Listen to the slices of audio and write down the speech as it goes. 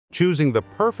Choosing the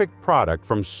perfect product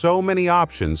from so many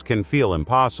options can feel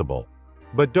impossible.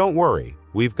 But don't worry,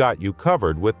 we've got you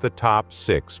covered with the top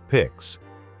 6 picks.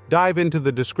 Dive into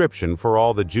the description for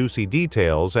all the juicy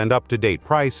details and up-to-date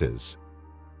prices.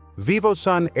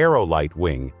 VIVOSUN AeroLight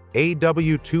Wing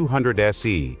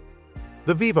AW200SE.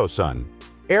 The VIVOSUN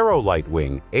AeroLight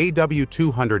Wing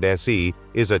AW200SE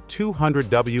is a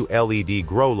 200W LED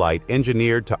grow light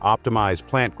engineered to optimize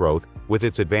plant growth with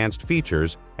its advanced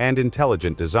features and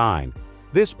intelligent design.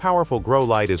 This powerful grow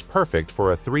light is perfect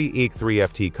for a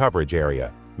 3x3ft coverage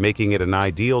area, making it an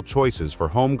ideal choice for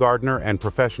home gardener and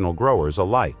professional growers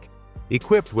alike.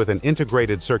 Equipped with an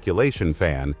integrated circulation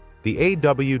fan, the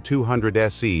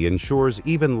AW200SE ensures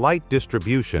even light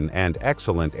distribution and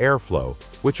excellent airflow,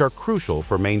 which are crucial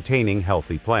for maintaining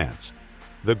healthy plants.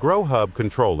 The Grow Hub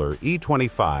controller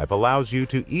E25 allows you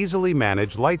to easily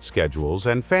manage light schedules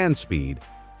and fan speed,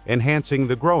 enhancing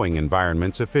the growing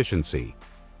environment's efficiency.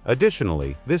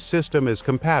 Additionally, this system is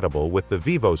compatible with the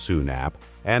VIVOSUN app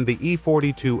and the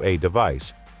E42A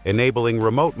device, enabling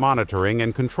remote monitoring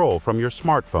and control from your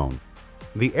smartphone.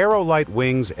 The AeroLight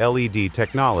Wing's LED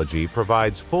technology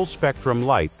provides full-spectrum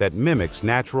light that mimics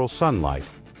natural sunlight,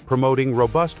 promoting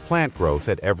robust plant growth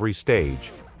at every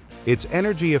stage. Its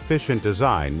energy-efficient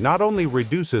design not only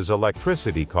reduces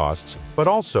electricity costs, but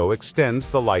also extends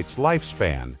the light's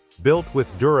lifespan. Built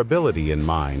with durability in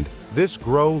mind, this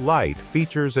grow light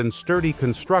features a sturdy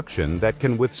construction that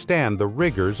can withstand the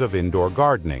rigors of indoor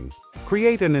gardening.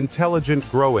 Create an intelligent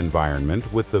grow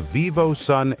environment with the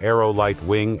VIVOSUN AeroLight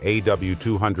Wing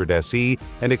AW200SE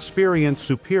and experience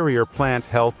superior plant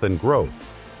health and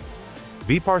growth.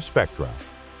 VIPARSPECTRA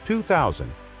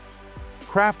 2000.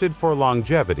 Crafted for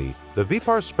longevity, the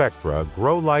VIPARSPECTRA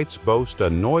grow lights boast a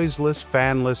noiseless,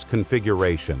 fanless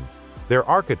configuration. Their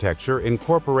architecture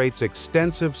incorporates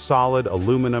extensive solid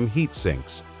aluminum heat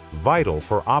sinks, vital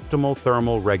for optimal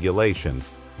thermal regulation,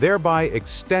 thereby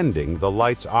extending the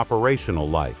light's operational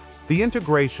life. The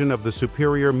integration of the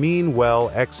superior Meanwell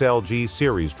XLG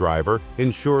series driver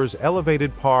ensures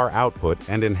elevated power output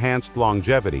and enhanced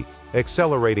longevity,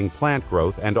 accelerating plant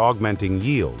growth and augmenting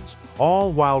yields,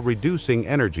 all while reducing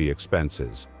energy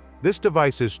expenses. This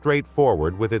device is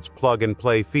straightforward with its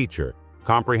plug-and-play feature.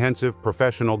 Comprehensive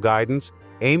professional guidance,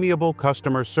 amiable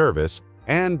customer service,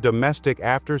 and domestic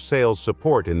after-sales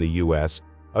support in the U.S.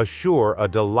 assure a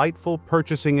delightful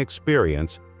purchasing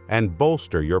experience and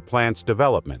bolster your plant's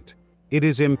development. It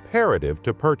is imperative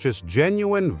to purchase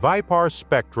genuine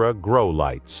VIPARSPECTRA grow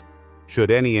lights. Should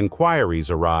any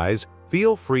inquiries arise,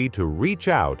 feel free to reach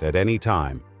out at any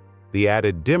time. The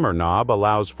added dimmer knob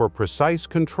allows for precise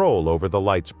control over the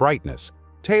light's brightness,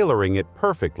 tailoring it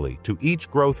perfectly to each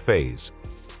growth phase.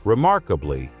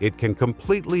 Remarkably, it can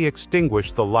completely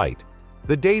extinguish the light.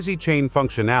 The daisy chain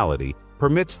functionality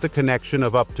permits the connection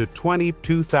of up to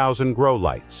 22,000 grow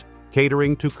lights,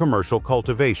 catering to commercial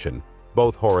cultivation,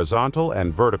 both horizontal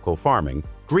and vertical farming,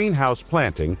 greenhouse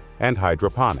planting, and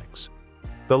hydroponics.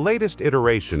 The latest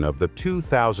iteration of the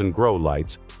 2,000 grow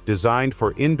lights, designed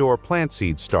for indoor plant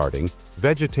seed starting,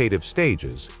 vegetative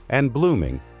stages, and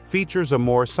blooming, features a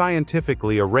more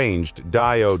scientifically arranged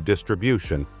diode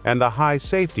distribution and the high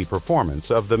safety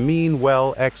performance of the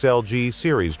Meanwell XLG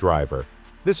series driver.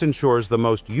 This ensures the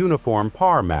most uniform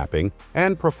PAR mapping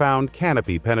and profound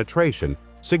canopy penetration,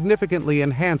 significantly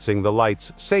enhancing the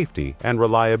light's safety and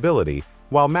reliability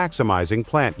while maximizing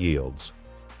plant yields.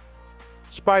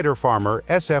 Spider Farmer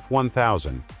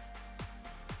SF1000.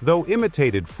 Though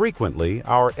imitated frequently,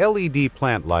 our LED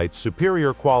plant light's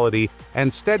superior quality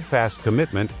and steadfast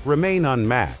commitment remain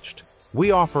unmatched. We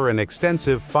offer an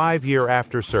extensive 5-year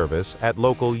after-service at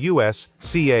local US,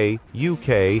 CA,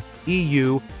 UK,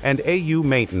 EU, and AU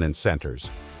maintenance centers.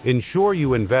 Ensure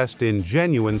you invest in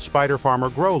genuine Spider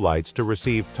Farmer grow lights to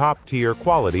receive top-tier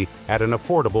quality at an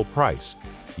affordable price.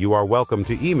 You are welcome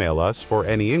to email us for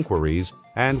any inquiries,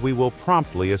 and we will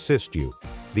promptly assist you.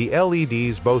 The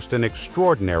LEDs boast an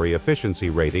extraordinary efficiency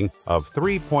rating of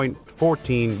 3.14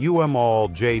 UMOL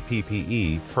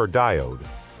JPPE per diode,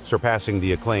 surpassing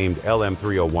the acclaimed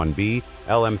LM301B,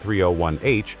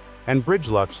 LM301H, and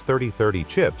Bridgelux 3030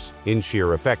 chips in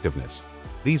sheer effectiveness.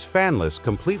 These fanless,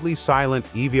 completely silent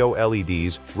EVO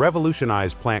LEDs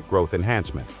revolutionize plant growth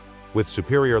enhancement. With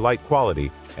superior light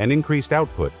quality and increased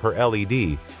output per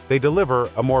LED, they deliver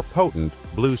a more potent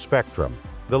blue spectrum.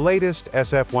 The latest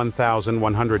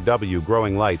SF1100W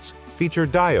growing lights feature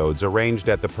diodes arranged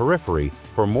at the periphery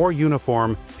for more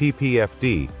uniform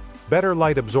PPFD, better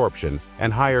light absorption,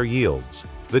 and higher yields.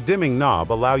 The dimming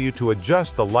knob allows you to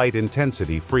adjust the light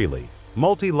intensity freely.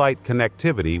 Multi-light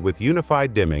connectivity with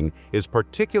unified dimming is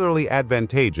particularly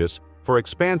advantageous for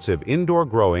expansive indoor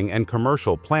growing and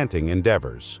commercial planting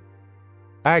endeavors.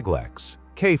 AGLEX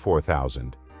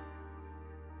K4000.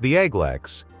 The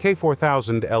AGLEX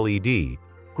K4000 LED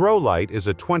Grow Light is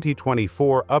a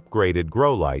 2024 upgraded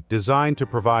grow light designed to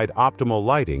provide optimal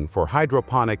lighting for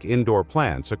hydroponic indoor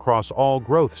plants across all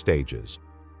growth stages.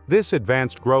 This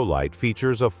advanced grow light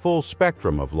features a full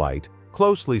spectrum of light,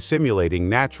 closely simulating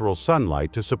natural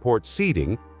sunlight to support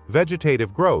seeding,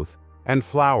 vegetative growth, and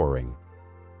flowering.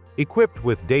 Equipped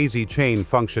with daisy chain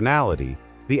functionality,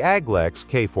 the AGLEX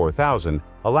K4000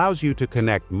 allows you to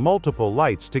connect multiple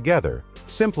lights together,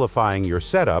 simplifying your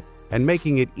setup and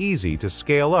making it easy to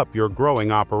scale up your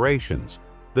growing operations.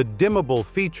 The dimmable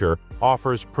feature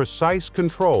offers precise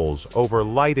controls over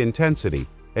light intensity,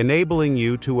 enabling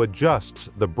you to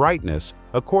adjust the brightness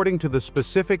according to the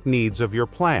specific needs of your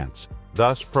plants,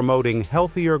 thus promoting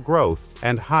healthier growth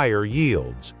and higher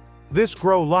yields. This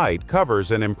grow light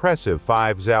covers an impressive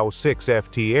 5x6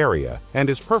 ft area and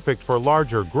is perfect for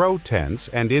larger grow tents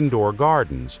and indoor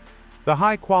gardens. The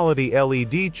high-quality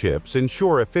LED chips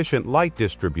ensure efficient light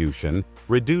distribution,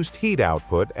 reduced heat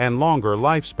output, and longer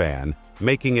lifespan,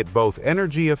 making it both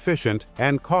energy efficient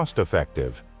and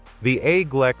cost-effective. The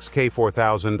AGLEX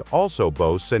K4000 also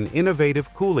boasts an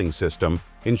innovative cooling system,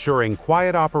 ensuring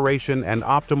quiet operation and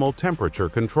optimal temperature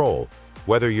control.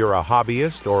 Whether you're a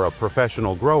hobbyist or a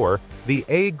professional grower, the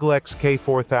AGLEX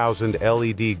K4000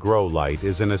 LED Grow Light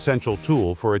is an essential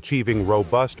tool for achieving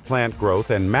robust plant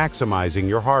growth and maximizing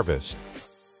your harvest.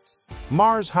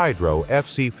 Mars Hydro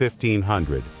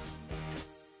FC1500.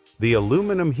 The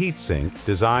aluminum heatsink,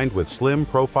 designed with slim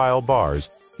profile bars,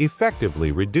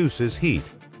 effectively reduces heat,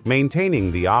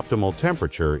 maintaining the optimal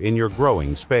temperature in your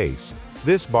growing space.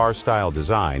 This bar-style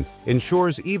design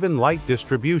ensures even light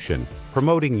distribution,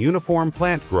 promoting uniform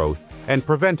plant growth and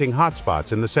preventing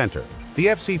hotspots in the center. The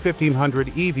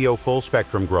FC1500 EVO Full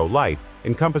Spectrum Grow Light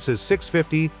encompasses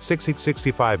 650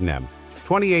 665 NEM,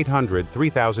 2800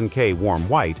 3000K warm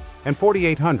white, and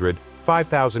 4800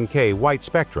 5000K white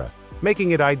spectra,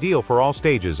 making it ideal for all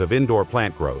stages of indoor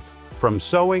plant growth, from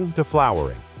sowing to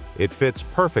flowering. It fits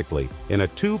perfectly in a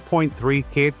 2.3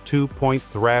 kit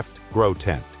 2.3 grow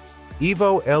tent.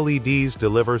 EVO LEDs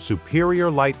deliver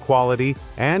superior light quality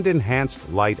and enhanced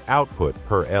light output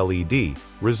per LED,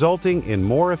 resulting in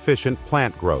more efficient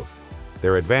plant growth.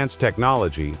 Their advanced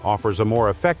technology offers a more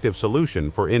effective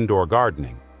solution for indoor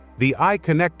gardening. The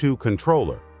iConnect2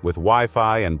 controller, with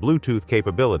Wi-Fi and Bluetooth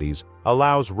capabilities,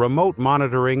 allows remote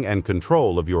monitoring and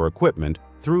control of your equipment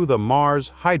through the Mars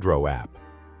Hydro app.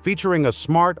 Featuring a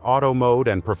smart auto mode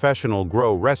and professional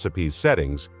grow recipes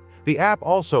settings, the app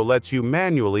also lets you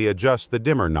manually adjust the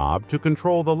dimmer knob to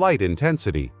control the light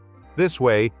intensity. This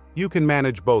way, you can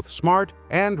manage both smart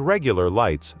and regular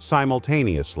lights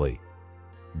simultaneously.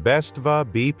 BESTVA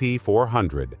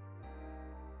BP400.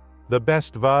 The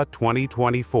BESTVA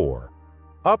 2024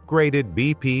 Upgraded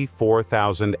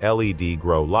BP4000 LED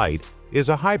Grow Light is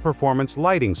a high-performance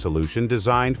lighting solution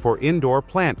designed for indoor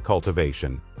plant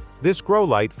cultivation. This grow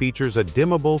light features a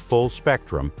dimmable full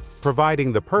spectrum,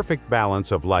 providing the perfect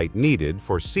balance of light needed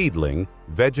for seedling,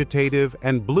 vegetative,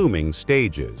 and blooming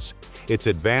stages. Its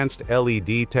advanced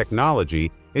LED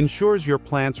technology ensures your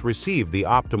plants receive the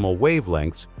optimal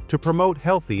wavelengths to promote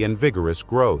healthy and vigorous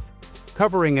growth.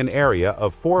 Covering an area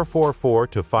of 444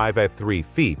 to 5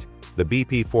 feet, the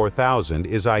BP4000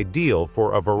 is ideal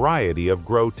for a variety of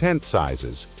grow tent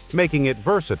sizes, making it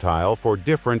versatile for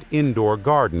different indoor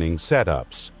gardening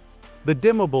setups. The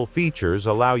dimmable features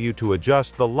allow you to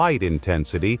adjust the light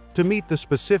intensity to meet the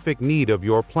specific need of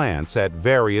your plants at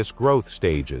various growth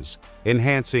stages,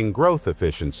 enhancing growth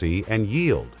efficiency and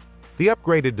yield. The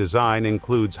upgraded design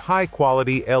includes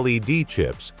high-quality LED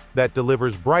chips that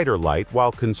delivers brighter light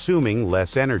while consuming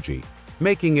less energy,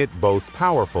 making it both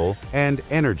powerful and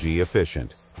energy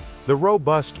efficient. The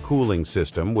robust cooling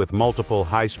system with multiple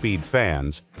high-speed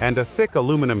fans and a thick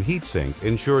aluminum heatsink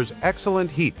ensures excellent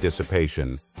heat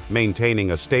dissipation,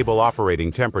 maintaining a stable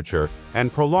operating temperature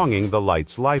and prolonging the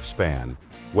light's lifespan.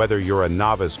 Whether you're a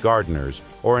novice gardener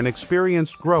or an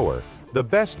experienced grower, the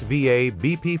BESTVA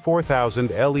BP4000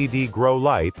 LED Grow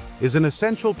Light is an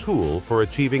essential tool for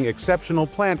achieving exceptional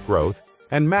plant growth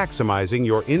and maximizing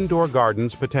your indoor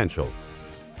garden's potential.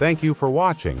 Thank you for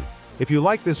watching. If you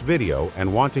like this video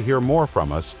and want to hear more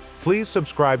from us, please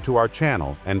subscribe to our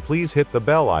channel and please hit the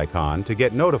bell icon to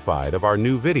get notified of our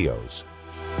new videos.